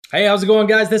Hey, how's it going,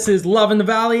 guys? This is Love in the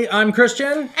Valley. I'm Christian.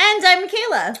 And I'm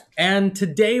Kayla. And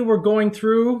today we're going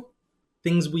through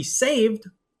things we saved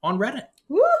on Reddit.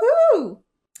 Woohoo!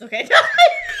 Okay.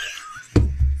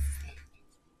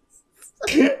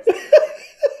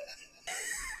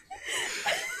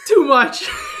 Too much.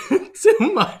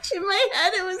 Too much. In my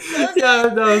head, it was so Yeah,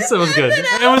 that was good.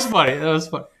 It was funny. That was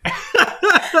funny.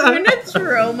 I'm gonna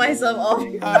throw myself off.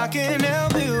 I can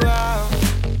help you out.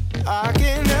 I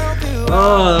can help you out.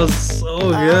 Oh, that was so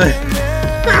good.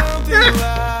 Help you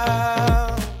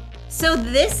out. So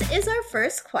this is our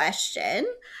first question.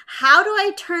 How do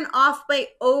I turn off my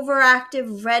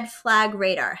overactive red flag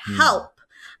radar? Help.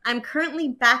 I'm currently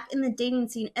back in the dating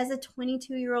scene as a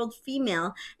 22-year-old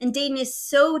female, and dating is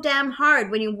so damn hard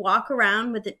when you walk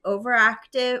around with an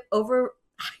overactive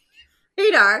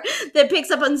radar that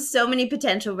picks up on so many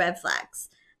potential red flags.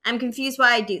 I'm confused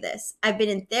why I do this. I've been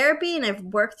in therapy and I've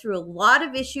worked through a lot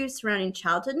of issues surrounding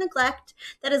childhood neglect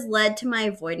that has led to my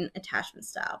avoidant attachment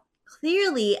style.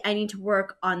 Clearly, I need to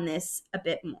work on this a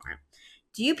bit more.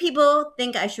 Do you people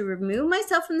think I should remove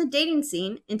myself from the dating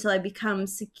scene until I become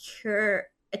secure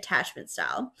attachment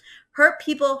style? Hurt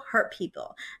people,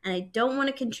 and I don't want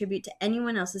to contribute to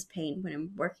anyone else's pain when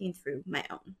I'm working through my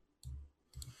own.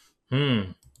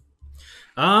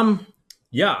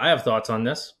 Yeah, I have thoughts on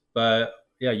this, but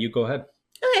yeah, you go ahead.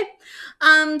 Okay.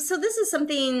 So this is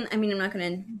something, I'm not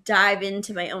going to dive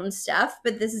into my own stuff,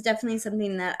 but this is definitely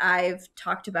something that I've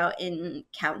talked about in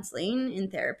counseling,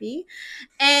 in therapy.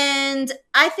 And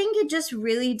I think it just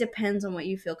really depends on what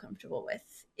you feel comfortable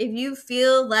with. If you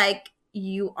feel like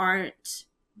you aren't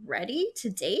ready to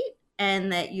date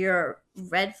and that your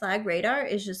red flag radar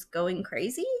is just going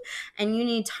crazy and you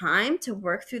need time to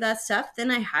work through that stuff,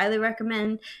 then I highly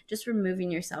recommend just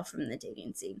removing yourself from the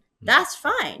dating scene. That's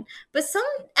fine. But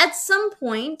at some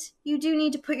point, you do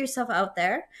need to put yourself out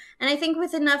there. And I think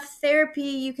with enough therapy,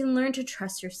 you can learn to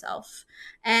trust yourself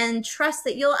and trust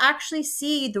that you'll actually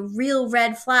see the real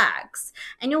red flags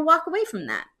and you'll walk away from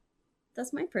that.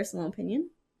 That's my personal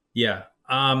opinion. Yeah.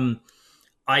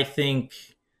 I think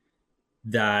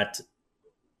that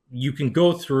you can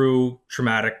go through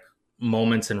traumatic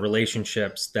moments and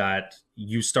relationships that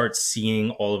you start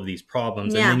seeing all of these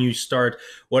problems. Yeah. And then you start,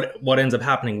 what ends up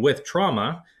happening with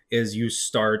trauma is you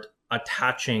start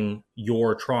attaching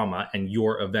your trauma and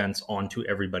your events onto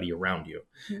everybody around you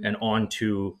and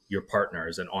onto your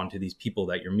partners and onto these people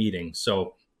that you're meeting.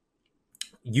 So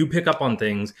you pick up on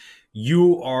things,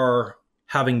 you are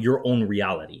having your own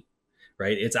reality.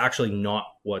 Right? It's actually not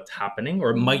what's happening, or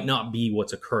it might not be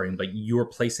what's occurring, but you're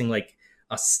placing like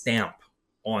a stamp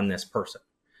on this person.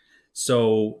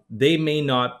 So they may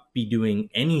not be doing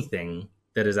anything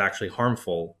that is actually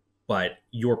harmful, but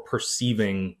you're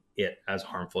perceiving it as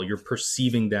harmful. You're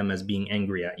perceiving them as being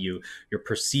angry at you. You're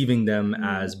perceiving them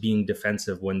as being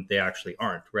defensive when they actually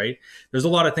aren't, right? There's a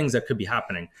lot of things that could be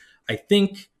happening. I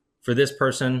think for this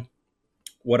person,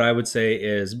 what I would say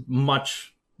is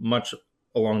much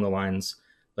along the lines,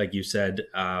 like you said,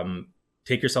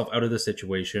 take yourself out of the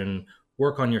situation,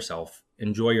 work on yourself,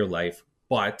 enjoy your life.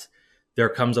 But there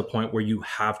comes a point where you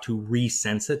have to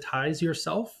resensitize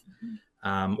yourself,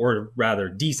 or rather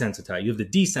desensitize. You have to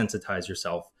desensitize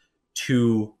yourself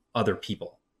to other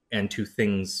people and to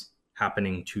things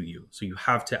happening to you. So you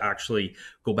have to actually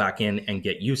go back in and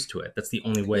get used to it. That's the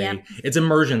only way. Yeah. It's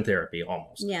immersion therapy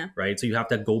almost. Yeah. Right? So you have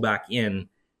to go back in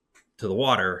to the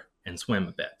water and swim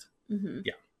a bit.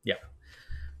 Yeah.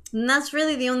 And that's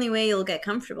really the only way you'll get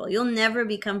comfortable. You'll never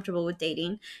be comfortable with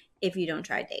dating if you don't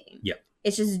try dating. Yeah.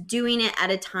 It's just doing it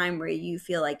at a time where you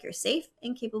feel like you're safe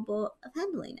and capable of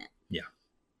handling it. Yeah.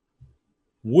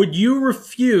 Would you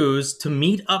refuse to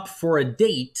meet up for a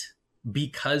date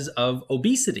because of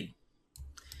obesity?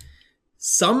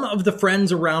 Some of the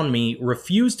friends around me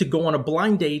refuse to go on a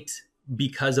blind date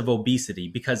because of obesity,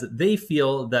 because they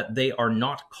feel that they are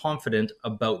not confident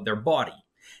about their body.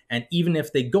 And even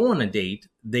if they go on a date,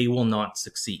 they will not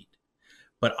succeed.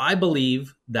 But I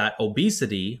believe that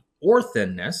obesity or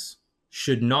thinness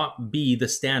should not be the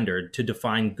standard to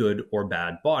define good or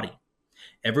bad body.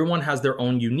 Everyone has their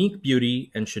own unique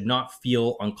beauty and should not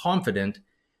feel unconfident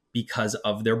because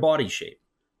of their body shape.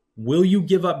 Will you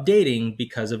give up dating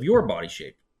because of your body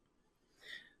shape?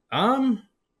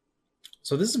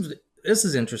 So this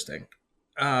is interesting.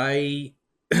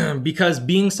 Because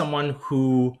being someone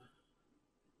who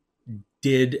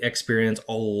did experience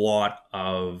a lot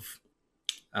of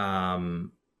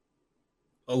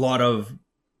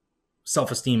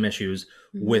self-esteem issues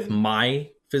with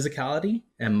my physicality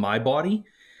and my body,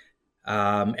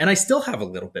 and I still have a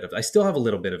little bit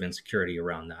of insecurity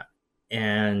around that.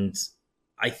 And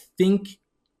I think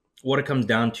what it comes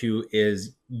down to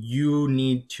is you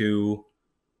need to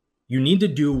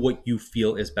do what you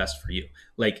feel is best for you.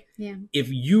 Like, if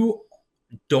you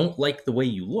don't like the way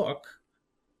you look,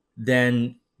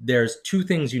 then there's two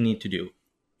things you need to do.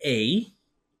 A,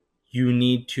 you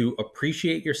need to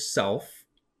appreciate yourself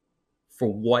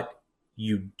for what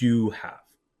you do have,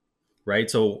 right?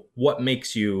 So what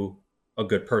makes you a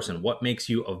good person? What makes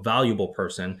you a valuable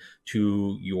person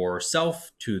to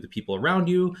yourself, to the people around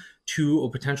you, to a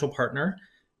potential partner?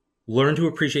 Learn to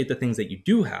appreciate the things that you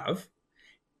do have.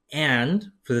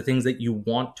 And for the things that you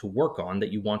want to work on,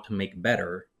 that you want to make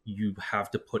better, you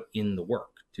have to put in the work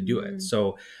to do it.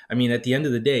 So, I mean, at the end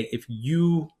of the day, if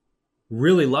you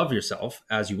really love yourself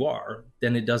as you are,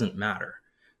 then it doesn't matter,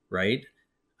 right?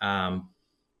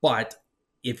 But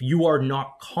if you are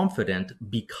not confident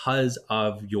because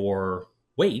of your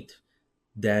weight,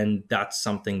 then that's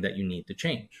something that you need to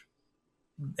change.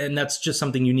 And that's just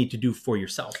something you need to do for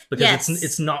yourself, because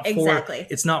it's not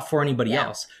for anybody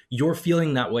else. You're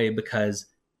feeling that way because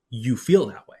you feel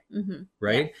that way,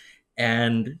 right?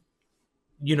 And,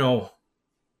 you know,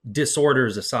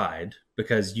 disorders aside,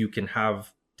 because you can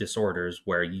have disorders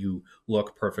where you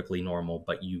look perfectly normal,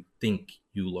 but you think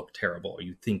you look terrible, or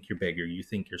you think you're bigger, you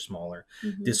think you're smaller.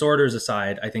 Disorders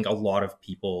aside, I think a lot of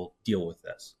people deal with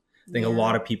this. I think a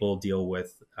lot of people deal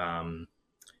with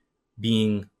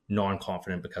being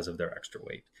non-confident because of their extra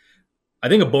weight. I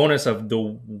think a bonus of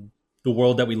the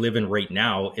world that we live in right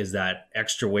now is that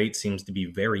extra weight seems to be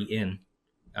very in.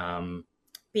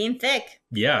 Being thick.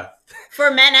 Yeah. For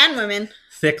men and women.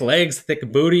 Thick legs,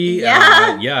 thick booty.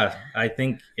 Yeah. I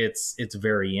think it's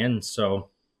very in. So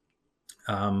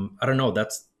I don't know.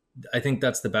 I think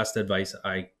that's the best advice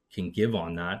I can give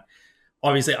on that.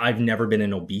 Obviously, I've never been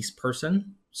an obese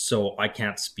person, so I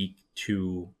can't speak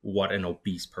to what an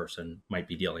obese person might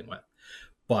be dealing with.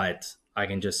 But I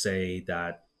can just say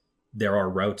that there are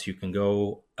routes you can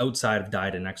go outside of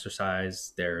diet and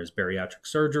exercise. There's bariatric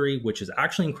surgery, which is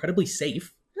actually incredibly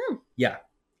safe. Yeah.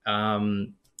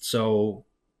 So,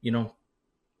 you know,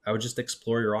 I would just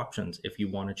explore your options if you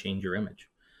want to change your image,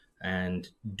 and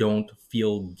don't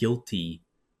feel guilty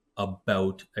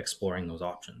about exploring those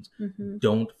options.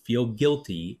 Don't feel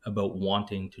guilty about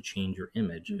wanting to change your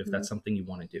image if that's something you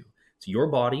want to do. It's your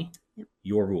body,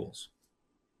 your rules.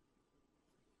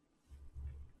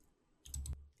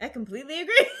 I completely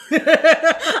agree.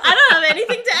 I don't have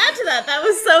anything to add to that. That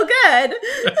was so good.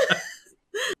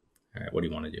 All right, what do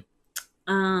you want to do?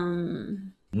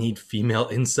 Need female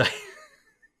insight.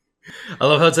 I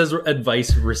love how it says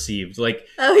advice received. Like,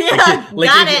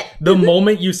 got it. The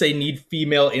moment you say need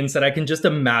female insight, I can just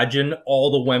imagine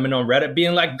all the women on Reddit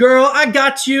being like, "Girl, I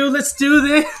got you. Let's do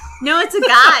this." No, it's a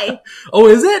guy. Oh,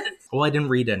 is it? Well, I didn't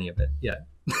read any of it yet.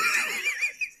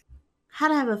 How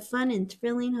to have a fun and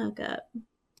thrilling hookup.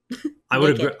 I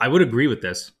would agree with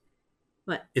this.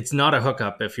 What? It's not a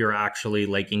hookup if you're actually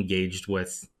like engaged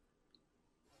with,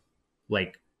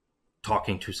 like,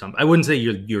 talking to some. I wouldn't say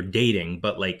you're dating,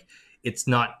 but like, it's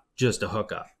not just a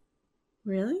hookup.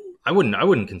 Really? I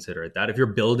wouldn't consider it that. If you're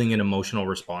building an emotional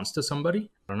response to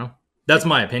somebody, I don't know. That's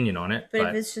my opinion on it. But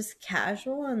if it's just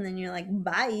casual and then you're like,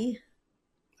 bye.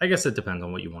 I guess it depends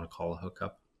on what you want to call a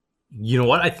hookup. You know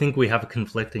what? I think we have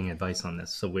conflicting advice on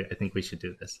this, so I think we should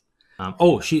do this.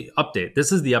 Update.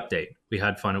 This is the update. We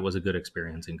had fun. It was a good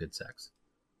experience and good sex.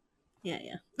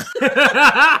 Yeah.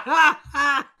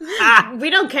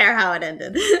 We don't care how it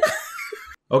ended.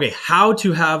 Okay, how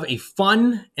to have a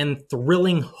fun and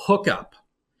thrilling hookup.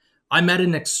 I met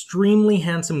an extremely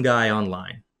handsome guy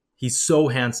online. He's so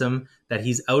handsome that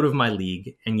he's out of my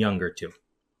league and younger too.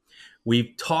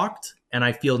 We've talked, and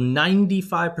I feel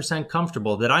 95%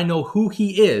 comfortable that I know who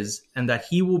he is and that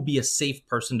he will be a safe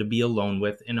person to be alone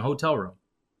with in a hotel room,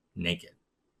 naked.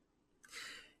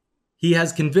 He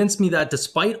has convinced me that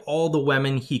despite all the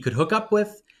women he could hook up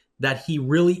with, that he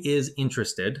really is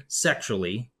interested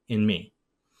sexually in me.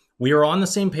 We are on the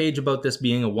same page about this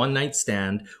being a one-night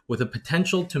stand with a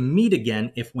potential to meet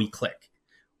again if we click.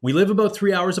 We live about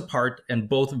 3 hours apart and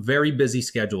both very busy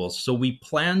schedules, so we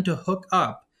plan to hook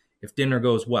up if dinner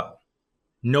goes well.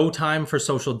 No time for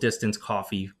social distance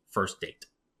coffee first date.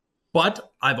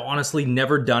 But I've honestly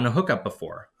never done a hookup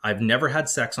before. I've never had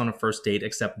sex on a first date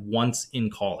except once in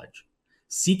college.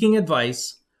 Seeking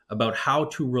advice about how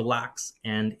to relax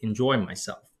and enjoy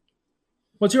myself.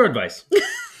 What's your advice? Well,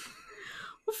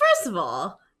 first of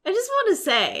all, I just want to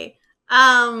say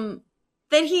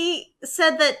that he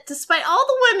said that despite all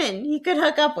the women he could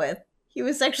hook up with, he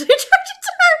was sexually attracted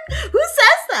to her. Who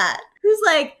says that? Who's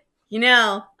like, You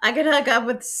know, I could hook up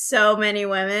with so many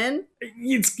women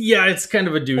It's kind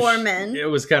of a douche. or men. It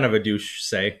was kind of a douche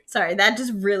say. Sorry, that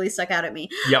just really stuck out at me.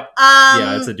 Yep.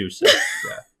 Yeah, it's a douche say.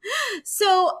 Yeah.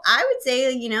 So I would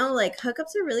say, you know, like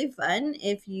hookups are really fun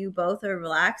if you both are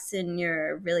relaxed and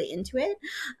you're really into it.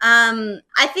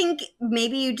 I think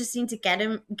maybe you just need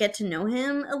to get to know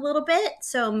him a little bit.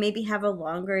 So maybe have a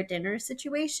longer dinner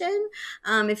situation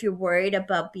if you're worried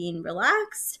about being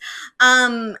relaxed.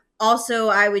 Also,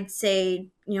 I would say,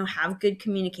 you know, have good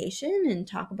communication and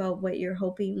talk about what you're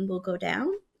hoping will go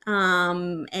down.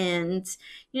 And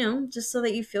you know, just so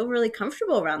that you feel really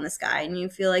comfortable around this guy and you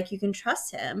feel like you can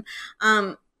trust him.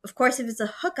 Of course, if it's a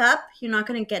hookup, you're not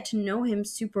going to get to know him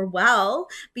super well,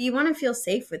 but you want to feel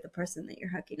safe with the person that you're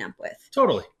hooking up with.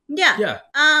 Totally. Yeah. Yeah.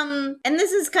 And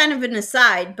this is kind of an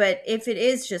aside, but if it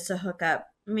is just a hookup,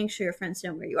 make sure your friends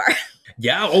know where you are.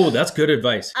 Yeah. Oh, that's good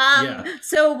advice. Yeah.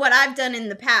 So what I've done in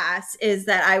the past is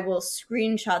that I will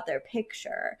screenshot their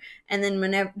picture, and then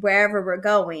wherever we're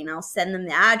going, I'll send them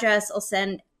the address. I'll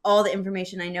send all the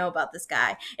information I know about this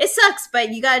guy. It sucks, but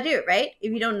you got to do it, right?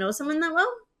 If you don't know someone that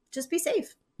well, just be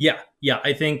safe. Yeah. Yeah.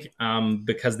 I think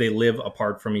because they live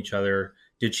apart from each other.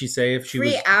 Did she say if she 3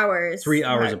 was hours? 3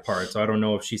 hours apart? So I don't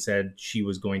know if she said she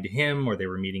was going to him or they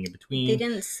were meeting in between. They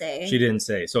didn't say. She didn't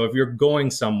say. So if you're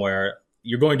going somewhere,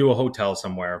 you're going to a hotel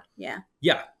somewhere. Yeah.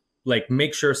 Yeah. Like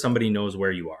make sure somebody knows where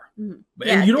you are. Mm-hmm. And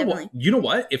Yeah, you know definitely. what? You know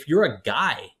what? If you're a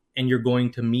guy and you're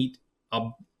going to meet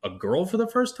a girl for the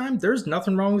first time, there's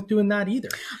nothing wrong with doing that either.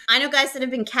 I know guys that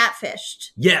have been catfished.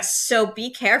 Yes. So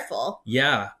be careful.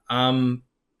 Yeah.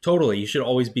 Totally. You should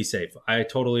always be safe. I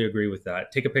totally agree with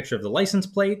that. Take a picture of the license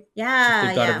plate. Yeah. If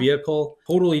they've got a vehicle,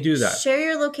 totally do that. Share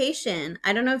your location.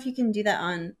 I don't know if you can do that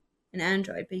on an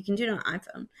Android, but you can do it on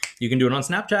iPhone. You can do it on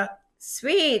Snapchat.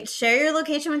 Sweet. Share your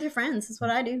location with your friends. That's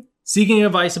what I do. Seeking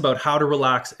advice about how to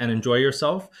relax and enjoy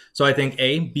yourself. So I think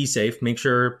A, be safe. Make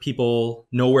sure people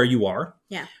know where you are.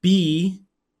 Yeah. B,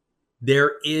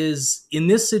 there is, in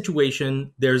this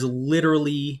situation, there's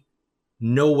literally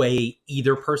no way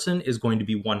either person is going to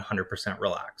be 100%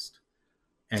 relaxed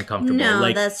and comfortable.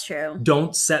 No, that's true.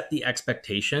 Don't set the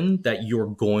expectation that you're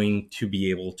going to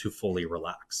be able to fully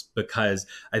relax, because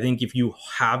I think if you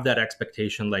have that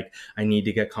expectation, like I need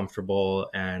to get comfortable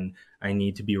and I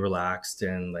need to be relaxed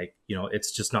and like, you know,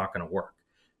 it's just not going to work.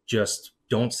 Just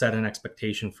don't set an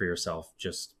expectation for yourself.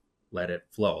 Just let it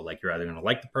flow. Like you're either going to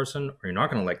like the person or you're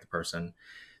not going to like the person.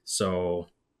 So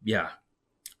yeah.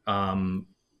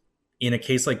 In a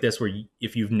case like this, where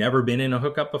if you've never been in a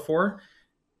hookup before,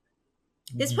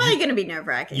 it's probably going to be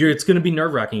nerve-wracking. It's going to be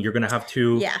nerve-wracking. You're going to have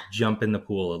to Yeah. jump in the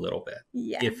pool a little bit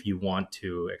Yeah. if you want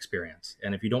to experience.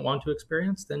 And if you don't want to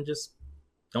experience, then just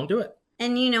don't do it.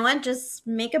 And you know what? Just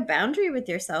make a boundary with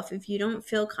yourself. If you don't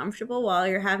feel comfortable while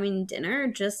you're having dinner,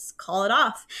 just call it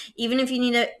off. Even if you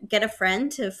need to get a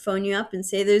friend to phone you up and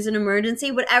say there's an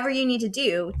emergency, whatever you need to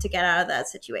do to get out of that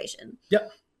situation.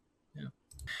 Yep. Yeah.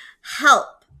 Help.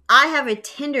 I have a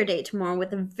Tinder date tomorrow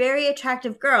with a very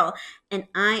attractive girl, and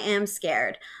I am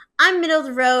scared. I'm middle of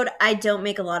the road. I don't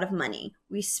make a lot of money.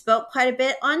 We spoke quite a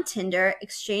bit on Tinder,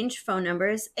 exchanged phone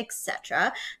numbers,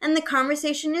 etc., and the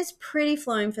conversation is pretty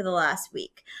flowing for the last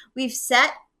week. We've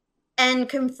set and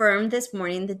confirmed this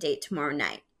morning the date tomorrow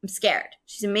night. I'm scared.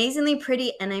 She's amazingly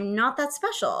pretty, and I'm not that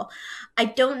special. I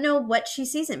don't know what she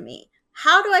sees in me.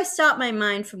 How do I stop my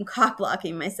mind from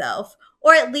cock-blocking myself?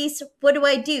 Or at least, what do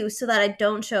I do so that I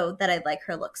don't show that I like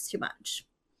her looks too much?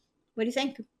 What do you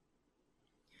think?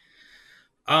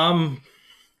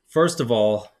 First of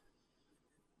all,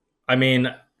 I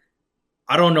mean,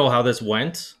 I don't know how this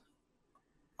went.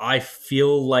 I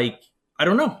feel like, I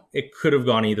don't know, it could have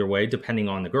gone either way depending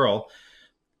on the girl.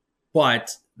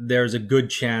 But there's a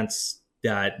good chance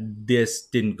that this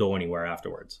didn't go anywhere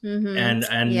afterwards. Mm-hmm.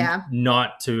 And Yeah.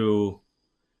 not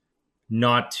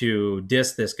to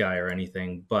diss this guy or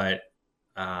anything, but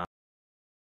you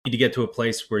need to get to a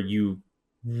place where you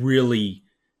really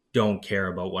don't care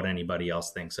about what anybody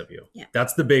else thinks of you. Yeah.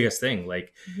 That's the biggest thing.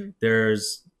 Like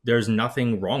there's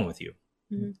nothing wrong with you.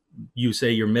 Mm-hmm. You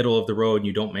say you're middle of the road and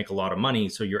you don't make a lot of money,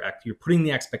 so you're putting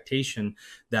the expectation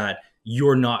that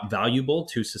you're not valuable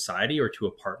to society or to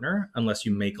a partner unless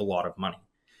you make a lot of money.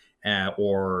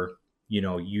 Or, you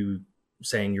know, you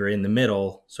saying you're in the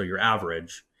middle, so you're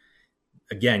average.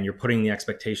 Again, you're putting the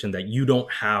expectation that you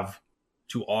don't have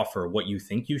to offer what you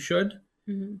think you should.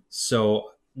 Mm-hmm.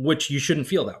 So, which you shouldn't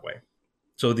feel that way.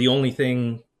 So the only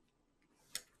thing,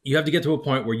 you have to get to a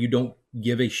point where you don't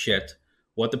give a shit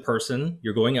what the person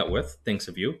you're going out with thinks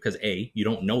of you, because A, you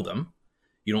don't know them.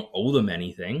 You don't owe them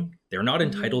anything. They're not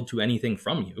entitled to anything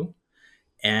from you.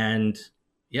 And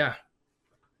yeah,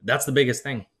 that's the biggest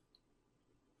thing.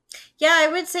 Yeah, I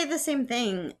would say the same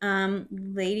thing.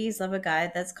 Ladies love a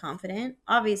guy that's confident.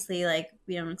 Obviously, like,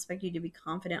 we don't expect you to be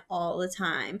confident all the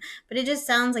time, but it just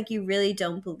sounds like you really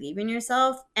don't believe in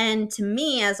yourself. And to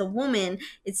me, as a woman,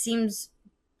 it seems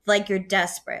like you're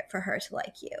desperate for her to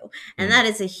like you. And that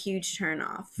is a huge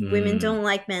turnoff. Women don't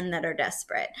like men that are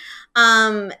desperate.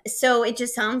 So it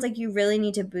just sounds like you really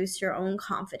need to boost your own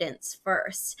confidence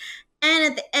first.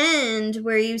 And at the end,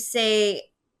 where you say,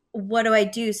 what do I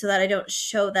do so that I don't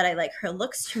show that I like her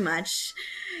looks too much?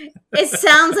 It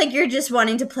sounds like you're just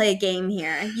wanting to play a game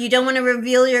here. You don't want to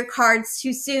reveal your cards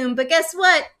too soon, but guess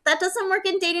what? That doesn't work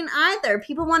in dating either.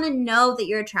 People want to know that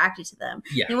you're attracted to them.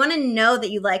 Yeah. They want to know that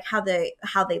you like how they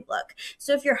look.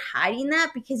 So if you're hiding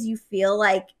that because you feel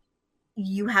like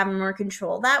you have more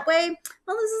control that way,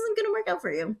 well, this isn't going to work out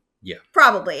for you. Yeah.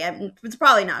 Probably. It's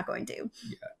probably not going to.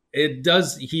 Yeah. It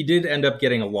does. He did end up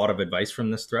getting a lot of advice from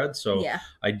this thread, so Yeah.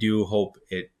 I do hope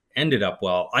it ended up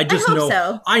well.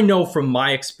 I know from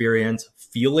my experience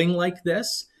feeling like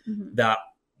this, that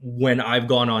when I've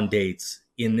gone on dates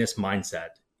in this mindset,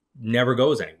 never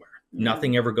goes anywhere.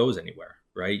 Nothing ever goes anywhere,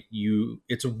 right?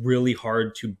 It's really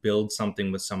hard to build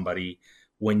something with somebody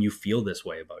when you feel this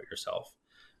way about yourself.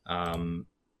 And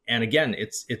again,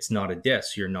 it's not a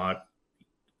diss. You're not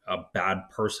a bad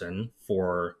person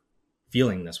for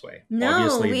feeling this way. No,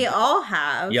 obviously, we all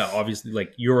have. Yeah, obviously,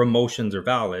 like, your emotions are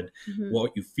valid.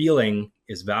 What you're feeling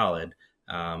is valid.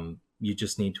 You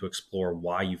just need to explore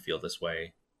why you feel this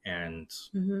way and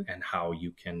how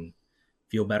you can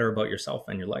feel better about yourself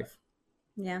and your life.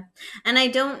 Yeah. And I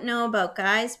don't know about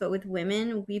guys, but with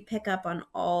women, we pick up on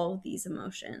all these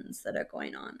emotions that are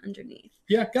going on underneath.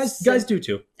 Yeah, guys do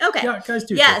too. Okay. Yeah, guys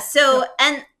do Yeah, too. so,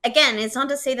 and again, it's not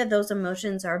to say that those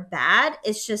emotions are bad.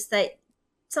 It's just that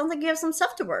sounds like you have some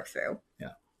stuff to work through.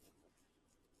 Yeah.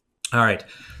 All right.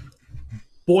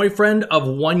 Boyfriend of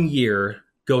 1 year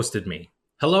ghosted me.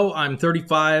 Hello, I'm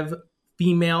 35,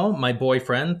 female. My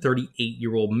boyfriend,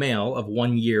 38-year-old male of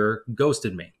 1 year,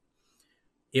 ghosted me.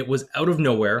 It was out of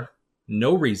nowhere,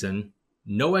 no reason,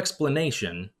 no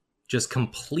explanation, just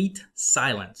complete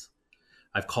silence.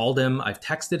 I've called him, I've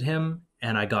texted him,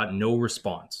 and I got no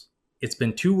response. It's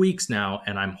been 2 weeks now,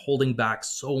 and I'm holding back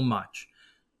so much.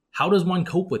 How does one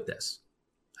cope with this?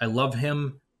 I love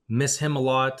him, miss him a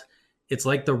lot. It's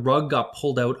like the rug got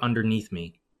pulled out underneath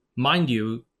me. Mind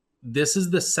you, this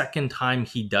is the second time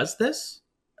he does this.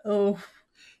 Oh.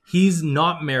 He's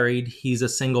not married. He's a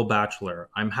single bachelor.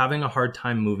 I'm having a hard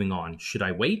time moving on. Should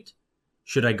I wait?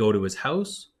 Should I go to his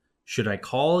house? Should I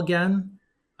call again?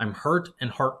 I'm hurt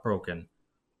and heartbroken.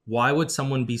 Why would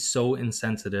someone be so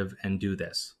insensitive and do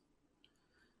this?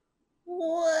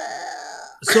 What?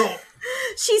 So...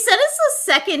 She said it's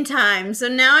the second time, so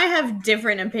now I have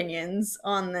different opinions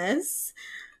on this.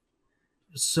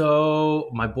 So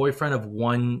my boyfriend of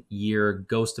 1 year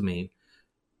ghosted me.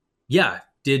 Yeah,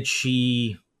 did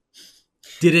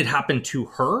it happen to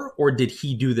her, or did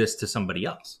he do this to somebody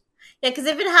else? Yeah, because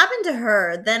if it happened to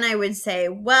her, then I would say,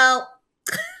 well,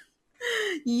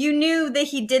 you knew that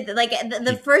he did that. Like,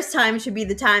 the first time should be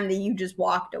the time that you just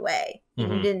walked away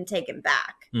and you didn't take him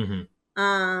back.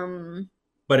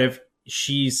 But if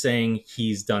she's saying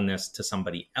he's done this to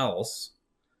somebody else,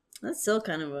 that's still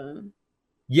kind of a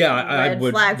I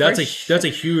would. That's a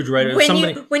huge red.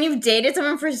 When you've dated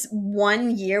someone for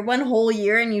 1 year, 1 whole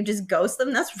year, and you just ghost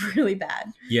them, that's really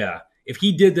bad. Yeah, if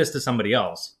he did this to somebody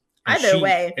else, either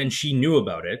way, and she knew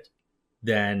about it,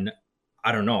 then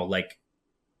I don't know. Like,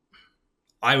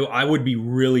 I would be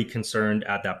really concerned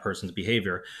at that person's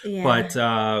behavior. Yeah.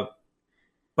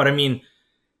 But I mean,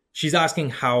 she's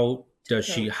asking how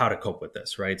to cope with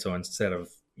this, right? So instead of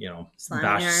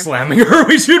slamming her,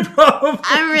 we should probably.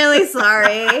 I'm really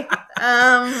sorry.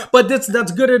 But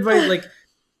that's good advice. Like,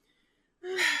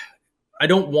 I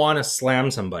don't want to slam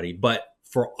somebody, but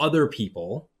for other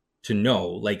people to know,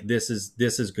 like, this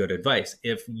is good advice.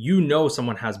 If you know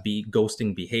someone has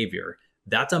ghosting behavior,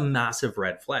 that's a massive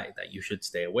red flag that you should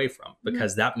stay away from,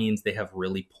 because that means they have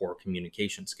really poor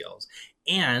communication skills,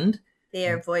 and they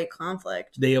avoid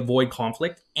conflict.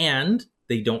 And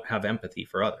they don't have empathy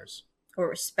for others. Or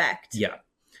respect. Yeah.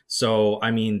 So,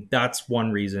 I mean, that's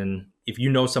one reason. If you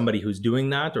know somebody who's doing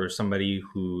that, or somebody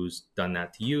who's done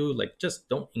that to you, like, just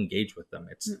don't engage with them.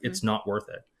 It's not worth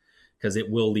it, because it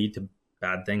will lead to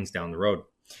bad things down the road.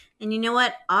 And you know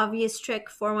what? Obvious trick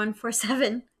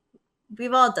 4147.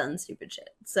 We've all done stupid shit,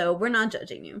 so we're not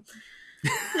judging you.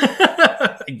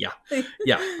 Yeah.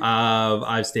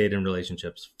 I've stayed in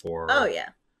relationships for. Oh yeah.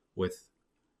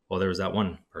 There was that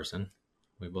one person.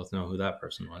 We both know who that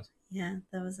person was. Yeah,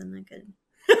 that wasn't a good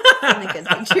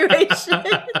situation.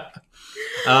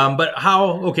 But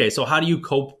so how do you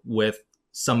cope with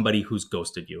somebody who's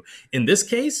ghosted you. In this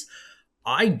case,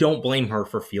 I don't blame her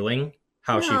for feeling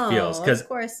how she feels, because of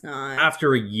course not.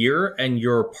 after a year and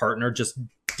your partner just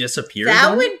disappears,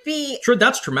 That would be.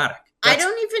 that's traumatic. I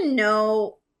don't even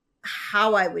know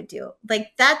how I would do.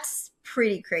 Like, that's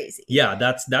pretty crazy. Yeah,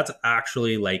 that's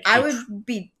actually like I would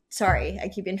be. Sorry, I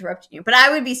keep interrupting you, but I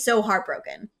would be so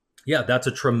heartbroken. Yeah, that's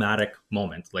a traumatic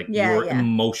moment. Like, you're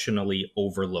emotionally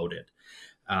overloaded.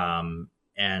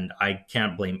 And I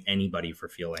can't blame anybody for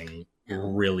feeling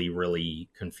really, really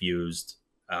confused.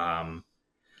 I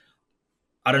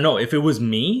don't know. If it was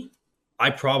me, I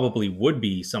probably would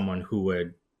be someone who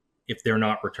would, if they're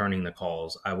not returning the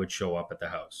calls, I would show up at the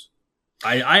house.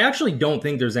 I actually don't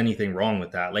think there's anything wrong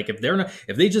with that. Like, if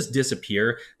they just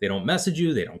disappear, they don't message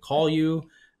you, they don't call you,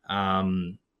 I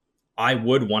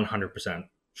would 100%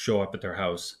 show up at their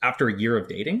house after a year of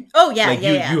dating. Oh yeah, like,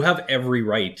 you have every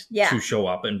right to show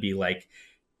up and be like,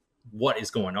 what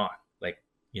is going on? Like,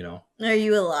 you know, are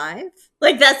you alive?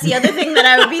 Like, that's the other thing that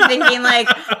I would be thinking, like,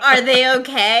 are they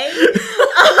okay?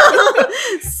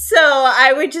 So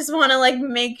I would just want to, like,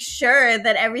 make sure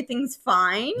that everything's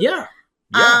fine. Yeah.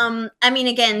 I mean,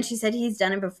 again, she said he's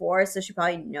done it before, so she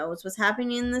probably knows what's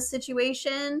happening in this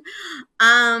situation.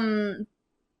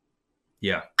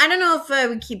 Yeah. I don't know if I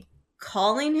would keep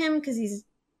calling him, because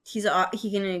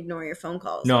he can ignore your phone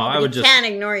calls. No, I would he can't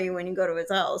ignore you when you go to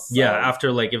his house. So. Yeah,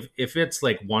 after, like, if it's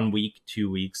like 1 week,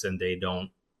 2 weeks, and they don't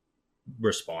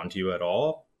respond to you at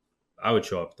all, I would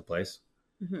show up at the place.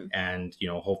 Mm-hmm. And, you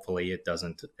know, hopefully it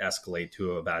doesn't escalate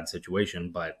to a bad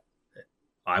situation, but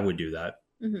I would do that.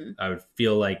 Mm-hmm. I would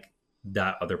feel like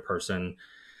that other person,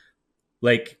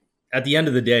 like, at the end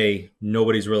of the day,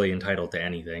 nobody's really entitled to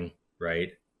anything,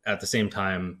 right? At the same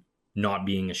time, not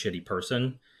being a shitty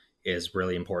person is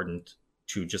really important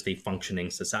to just a functioning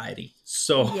society.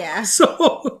 So,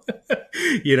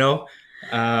 you know,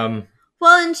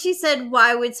 well, and she said,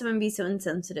 why would someone be so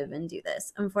insensitive and do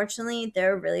this? Unfortunately,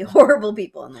 there are really horrible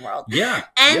people in the world. Yeah.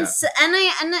 And so,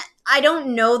 and I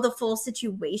don't know the full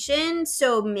situation,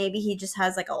 so maybe he just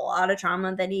has, like, a lot of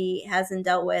trauma that he hasn't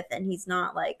dealt with, and he's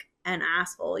not, like, an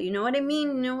asshole. You know what I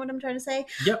mean? You know what I'm trying to say?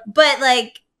 Yep. But,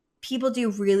 like, people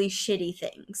do really shitty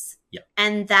things. Yep.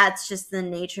 And that's just the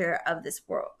nature of this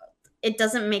world. It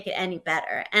doesn't make it any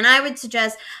better. And I would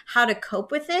suggest how to cope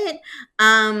with it.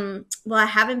 Well, I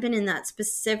haven't been in that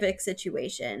specific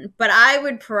situation, but I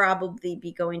would probably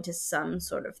be going to some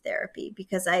sort of therapy,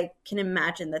 because I can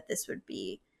imagine that this would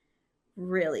be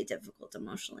really difficult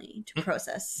emotionally to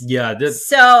process. Yeah.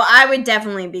 So I would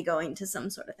definitely be going to some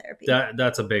sort of therapy.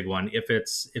 That's a big one. If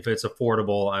it's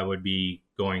affordable, I would be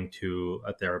going to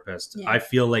a therapist. Yeah. I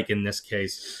feel like in this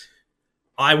case,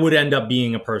 I would end up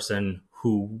being a person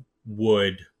who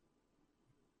would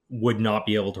not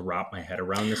be able to wrap my head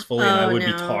around this fully, and I would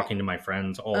be talking to my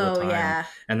friends all the time. Yeah.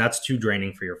 And that's too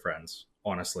draining for your friends,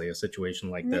 honestly, a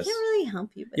situation like this. They can't really help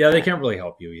you with they can't really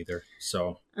help you either.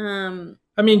 So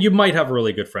I mean, you might have a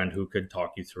really good friend who could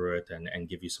talk you through it and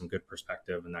give you some good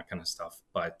perspective and that kind of stuff,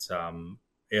 but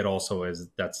it also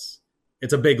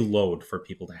it's a big load for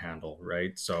people to handle,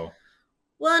 right? So,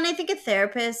 well, and I think a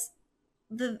therapist,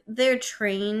 they're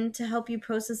trained to help you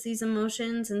process these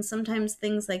emotions, and sometimes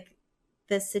things like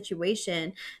this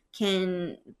situation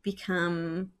can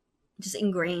become just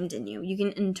ingrained in you. You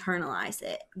can internalize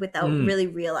it without really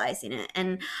realizing it,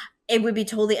 and it would be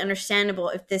totally understandable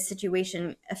if this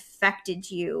situation affected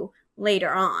you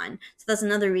later on. So that's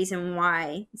another reason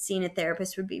why seeing a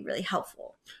therapist would be really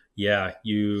helpful. Yeah,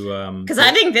 you because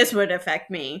I think this would affect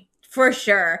me. For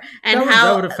sure. And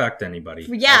that would affect anybody.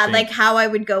 Yeah, like how I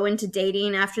would go into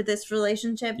dating after this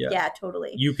relationship. Yeah,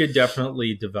 totally. You could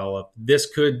definitely develop,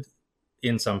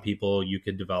 in some people, you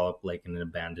could develop like an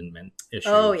abandonment issue.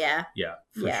 Oh, yeah. Yeah,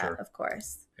 for sure. Yeah, of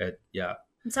course. Yeah.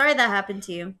 I'm sorry that happened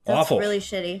to you. That's awful. Really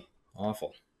shitty.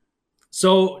 Awful.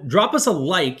 So drop us a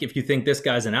like if you think this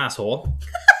guy's an asshole.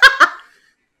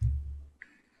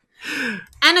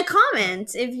 And a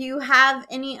comment if you have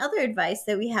any other advice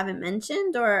that we haven't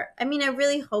mentioned, or, I mean, I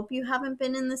really hope you haven't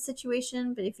been in this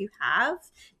situation, but if you have,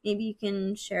 maybe you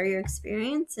can share your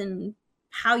experience and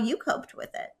how you coped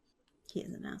with it. He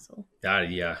is an asshole.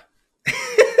 Yeah.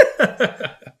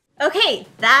 Okay,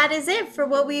 that is it for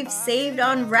what we've saved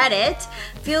on Reddit.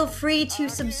 Feel free to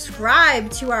subscribe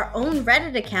to our own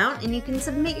Reddit account, and you can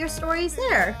submit your stories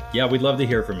there. Yeah, we'd love to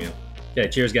hear from you. Okay,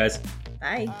 cheers, guys.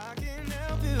 Bye.